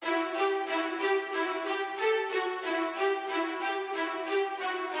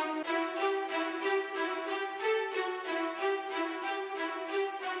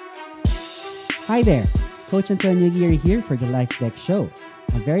Hi there, Coach Antonio Aguirre here for the Life Deck Show.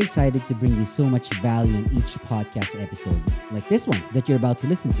 I'm very excited to bring you so much value in each podcast episode, like this one that you're about to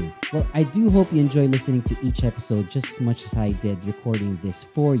listen to. Well, I do hope you enjoy listening to each episode just as much as I did recording this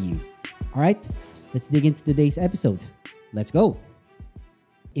for you. All right, let's dig into today's episode. Let's go.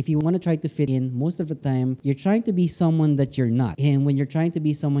 If you want to try to fit in, most of the time, you're trying to be someone that you're not. And when you're trying to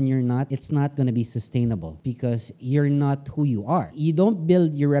be someone you're not, it's not going to be sustainable because you're not who you are. You don't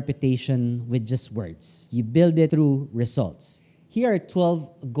build your reputation with just words. You build it through results. Here are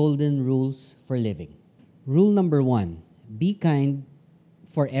 12 golden rules for living. Rule number 1, be kind,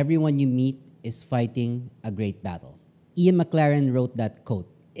 for everyone you meet is fighting a great battle. Ian McLaren wrote that quote.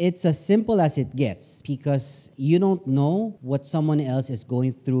 It's as simple as it gets because you don't know what someone else is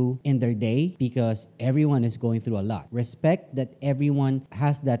going through in their day because everyone is going through a lot. Respect that everyone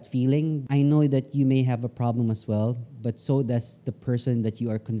has that feeling. I know that you may have a problem as well, but so does the person that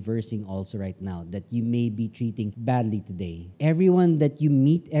you are conversing also right now that you may be treating badly today. Everyone that you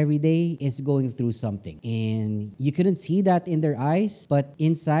meet every day is going through something and you couldn't see that in their eyes, but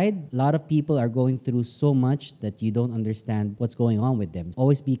inside, a lot of people are going through so much that you don't understand what's going on with them.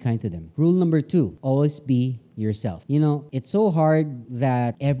 Always be kind to them. Rule number 2, always be yourself. You know, it's so hard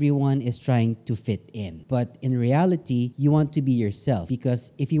that everyone is trying to fit in. But in reality, you want to be yourself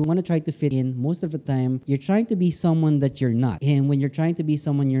because if you want to try to fit in, most of the time, you're trying to be someone that you're not. And when you're trying to be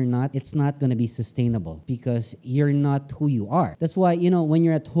someone you're not, it's not going to be sustainable because you're not who you are. That's why, when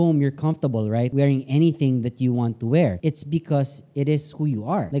you're at home, you're comfortable, right? Wearing anything that you want to wear. It's because it is who you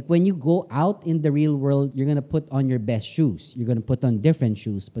are. Like when you go out in the real world, you're going to put on your best shoes. You're going to put on different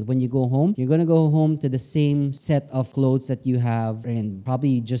shoes. But when you go home, you're going to go home to the same set of clothes that you have and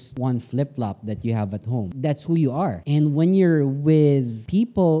probably just one flip-flop that you have at home. That's who you are. And when you're with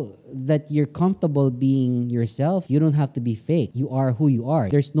people that you're comfortable being yourself, you don't have to be fake. You are who you are.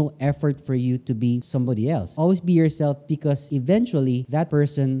 There's no effort for you to be somebody else. Always be yourself because eventually that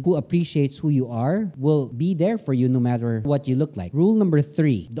person who appreciates who you are will be there for you no matter what you look like. Rule number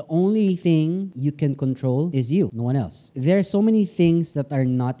 3, the only thing you can control is you, no one else. There are so many things that are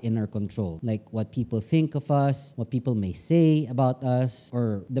not in our control, like what people think of us, what people may say about us,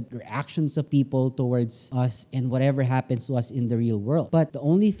 or the reactions of people towards us and whatever happens to us in the real world. But the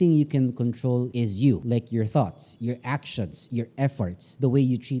only thing you can control is you, like your thoughts, your actions, your efforts, the way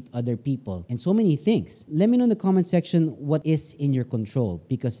you treat other people, and so many things. Let me know in the comment section what is in your control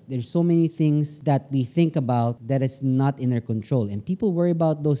because there's so many things that we think about that is not in our control and people worry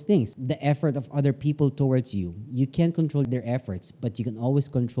about those things. The effort of other people towards you. You can't control their efforts, but you can always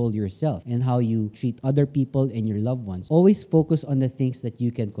control yourself and how you treat other people and your loved ones. Always focus on the things that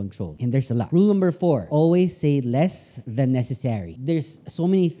you can control. And there's a lot. Rule number 4, always say less than necessary. There's so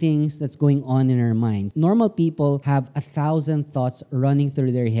many things that's going on in our minds. Normal people have 1,000 thoughts running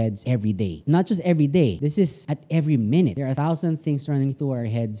through their heads every day. Not just every day. This is at every minute. There are 1,000 things running through our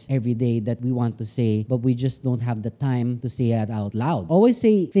heads every day that we want to say, but we just don't have the time to say it out loud. Always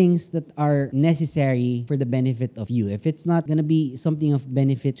say things that are necessary for the benefit of you. If it's not going to be something of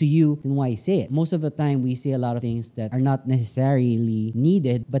benefit to you, then why say it? Most of the time, we say a lot of things that are not necessarily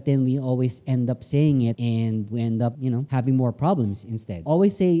needed, but then we always end up saying it and we end up, having more problems instead.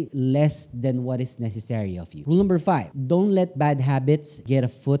 Always say less than what is necessary of you. Rule number 5, don't let bad habits get a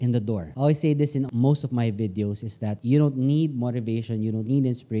foot in the door. I always say this in most of my videos is that you don't need motivation, you don't need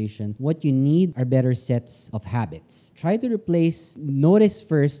inspiration. What you need are better sets of habits. Try to notice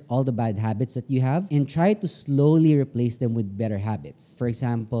first all the bad habits that you have and try to slowly replace them with better habits. For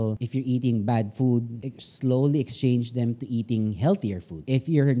example, if you're eating bad food, slowly exchange them to eating healthier food. If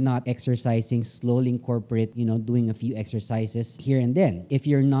you're not exercising, slowly incorporate, doing a few exercises here and then. If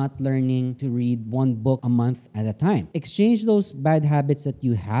you're not learning to read one book a month at a time, exchange those bad habits that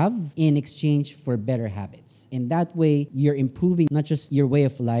you have in exchange for better habits. In that way, you're improving not just your way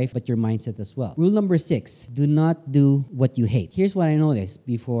of life, but your mindset as well. Rule number 6, do not do what you hate. Here's what I noticed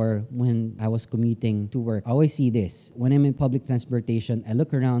before when I was commuting to work. I always see this. When I'm in public transportation, I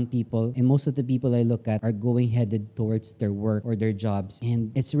look around people and most of the people I look at are going headed towards their work or their jobs.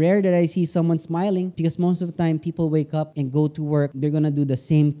 And it's rare that I see someone smiling because most of the time people wake up and go to work. They're going to do the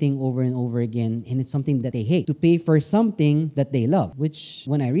same thing over and over again. And it's something that they hate to pay for something that they love, which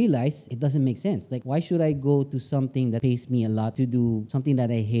when I realize it doesn't make sense. Like, why should I go to something that pays me a lot to do something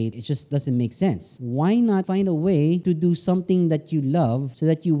that I hate? It just doesn't make sense. Why not find a way to do something that you love so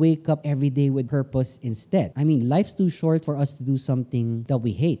that you wake up every day with purpose instead? I mean, life's too short for us to do something that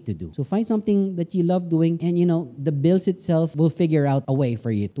we hate to do. So find something that you love doing and the bills itself will figure out a way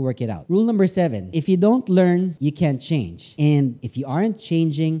for you to work it out. Rule number 7, if you don't learn, you can't change. And if you aren't changing,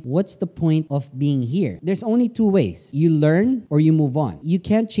 changing, what's the point of being here? There's only two ways. You learn or you move on. You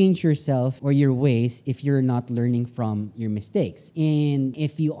can't change yourself or your ways if you're not learning from your mistakes. And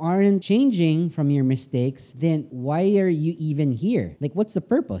if you aren't changing from your mistakes, then why are you even here? Like, what's the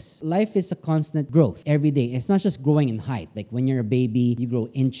purpose? Life is a constant growth every day. It's not just growing in height. Like when you're a baby, you grow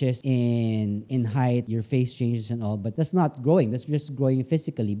inches in height, your face changes and all, but that's not growing. That's just growing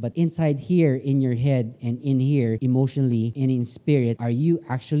physically. But inside here, in your head and in here, emotionally and in spirit, are you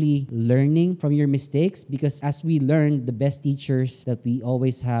actually learning from your mistakes? Because as we learn, the best teachers that we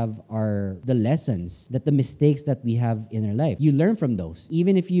always have are the lessons, that the mistakes that we have in our life. You learn from those.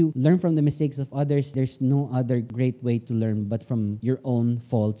 Even if you learn from the mistakes of others, there's no other great way to learn but from your own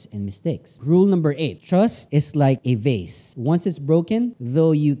faults and mistakes. Rule number 8, trust is like a vase. Once it's broken,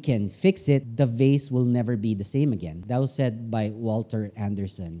 though you can fix it, the vase will never be the same again. That was said by Walter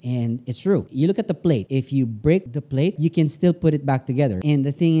Anderson. And it's true. You look at the plate. If you break the plate, you can still put it back together. And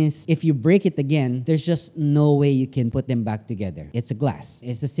the thing is, if you break it again, there's just no way you can put them back together. It's a glass.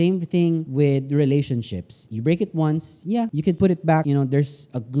 It's the same thing with relationships. You break it once, yeah, you can put it back. You know, there's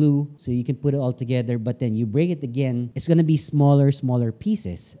a glue, so you can put it all together. But then you break it again, it's gonna be smaller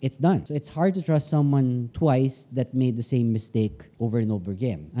pieces. It's done. So it's hard to trust someone twice that made the same mistake over and over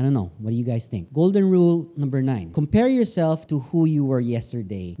again. I don't know. What do you guys think? Golden rule number 9. Compare yourself to who you were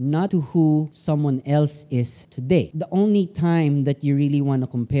yesterday, not to who someone else is today. The only time that you really want to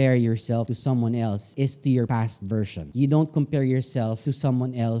compare yourself to someone else is to your past version. You don't compare yourself to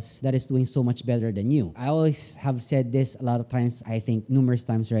someone else that is doing so much better than you. I always have said this a lot of times, I think numerous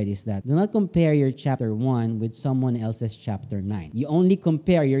times already, is that do not compare your chapter 1 with someone else's chapter 9. You only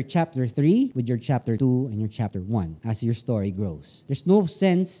compare your chapter 3 with your chapter 2 and your chapter 1 as your story grows. There's no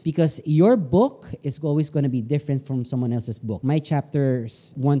sense because your book is always going to be different from someone else's book. My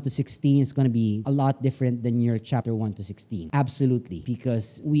chapters 1 to 16 is going to be a lot different than your chapter 1 to 16. Absolutely.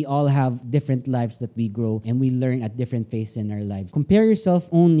 Because we all have different lives that we grow and we learn at different phases in our lives. Compare yourself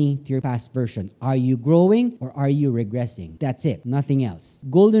only to your past version. Are you growing or are you regressing? That's it. Nothing else.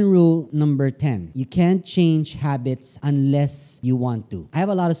 Golden rule number 10. You can't change habits unless you want to. I have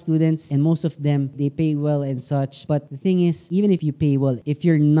a lot of students and most of them, they pay well and such. But the thing is, even if you pay well, if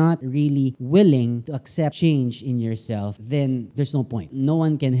you're not really willing to accept change in yourself, then there's no point. No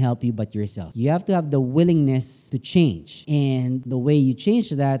one can help you but yourself. You have to have the willingness to change. And the way you change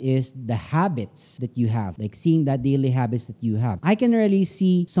that is the habits that you have, like seeing that daily habits that you have. I can really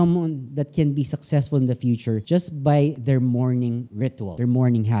see someone that can be successful in the future just by their morning ritual, their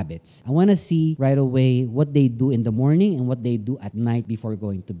morning habits. I want to see right away what they do in the morning and what they do at night before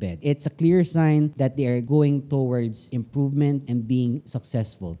going to bed. It's a clear sign that they are going towards improvement and being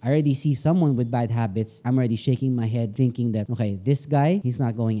successful. I already see someone with bad habits. I'm already shaking my head thinking that, okay, this guy, he's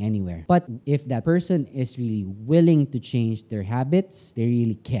not going anywhere. But if that person is really willing to change their habits, they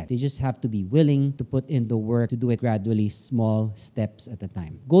really can. They just have to be willing to put in the work to do it gradually, small steps at a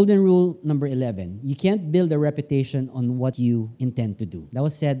time. Golden rule number 11. You can't build a reputation on what you intend to do. That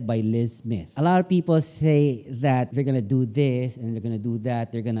was said by Liz Smith. A lot of people say that they're gonna do this and they're gonna do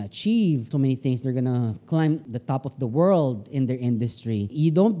that. They're gonna achieve so many things. They're gonna climb the top of the world in their industry.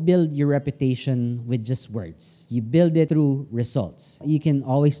 You don't build your reputation with just words. You build it through results. You can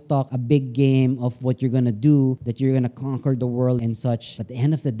always talk a big game of what you're gonna do, that you're gonna conquer the world and such. But at the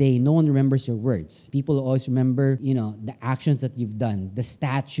end of the day, no one remembers your words. People always remember, the actions that you've done, the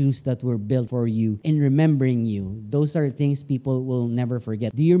statues that were built for you, in remembering you. Those are things people will never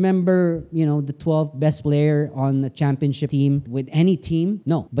forget. Do you remember, the 12th best player on the championship team with any team?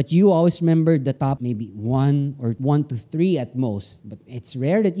 No. But you always remember the top maybe 1 or 1 to 3 at most. But it's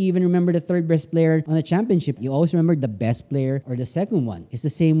rare that you even remember the 3rd best player on the championship. You always remember the best player or the second one. It's the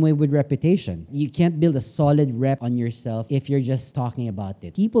same way with reputation. You can't build a solid rep on yourself if you're just talking about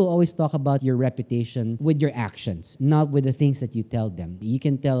it. People always talk about your reputation with your actions, not with the things that you tell them. You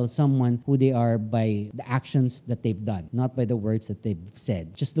can tell someone who they are by the actions that they've done, not by the words that they've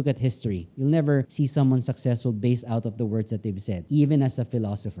said. Just look at history. You'll never see someone successful based out of the words that they've said, even as a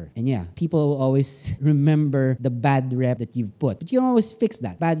philosopher. And yeah, people will always remember the bad rep that you've put. But you can always fix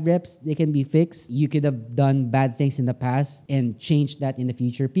that. Bad reps, they can be fixed. You could have done bad things in the past and changed that in the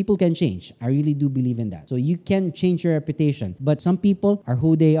future. People can change. I really do believe in that. So you can change your reputation. But some people are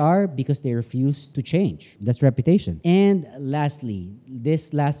who they are because they refuse to change. That's reputation. And lastly,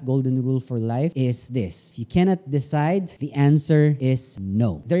 this last golden rule for life is this. If you cannot decide, the answer is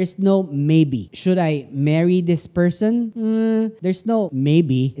no. There is no maybe. Should I marry this person? There's no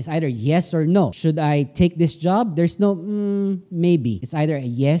maybe. It's either yes or no. Should I take this job? There's no maybe. It's either a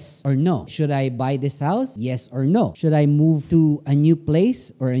yes or no. Should I buy this house? Yes or no. Should I move to a new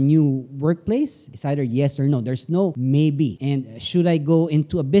place or a new workplace? It's either yes or no. There's no maybe. And should I go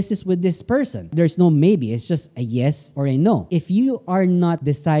into a business with this person? There's no maybe. It's just a yes or a no. If you are not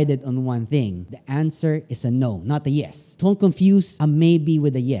decided on one thing, the answer is a no, not a yes. Don't confuse a maybe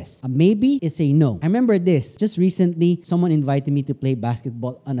with a yes. A maybe is a no. I remember this. Just recently, someone invited me to play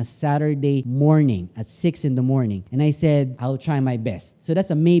basketball on a Saturday morning at 6 in the morning. And I said, I'll try my best. So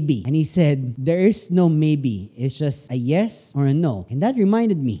that's a maybe. And he said, there is no maybe. It's just a yes or a no. And that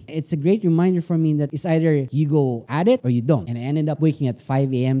reminded me. It's a great reminder for me that it's either you go at it or you don't. And I ended up waking at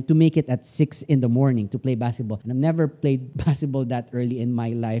 5 a.m. to make it at 6 in the morning to play basketball. And I've never played basketball that early in my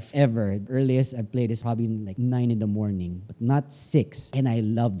life ever. The earliest I've played is probably like 9 in the morning, but not 6. And I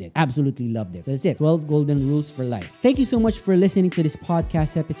loved it. Absolutely loved it. So that's it. 12 golden rules for life. Thank you so much for listening to this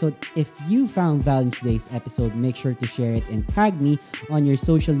podcast episode. If you found value in today's episode, make sure to share it and tag me on your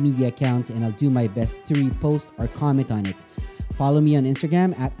social media accounts, and I'll do my best to repost or comment on it. Follow me on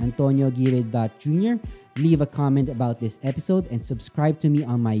Instagram at AntonioAguirre.Jr. Leave a comment about this episode and subscribe to me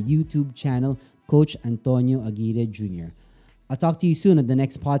on my YouTube channel, Coach Antonio Aguirre Jr. I'll talk to you soon on the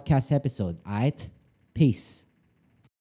next podcast episode. Alright? Peace.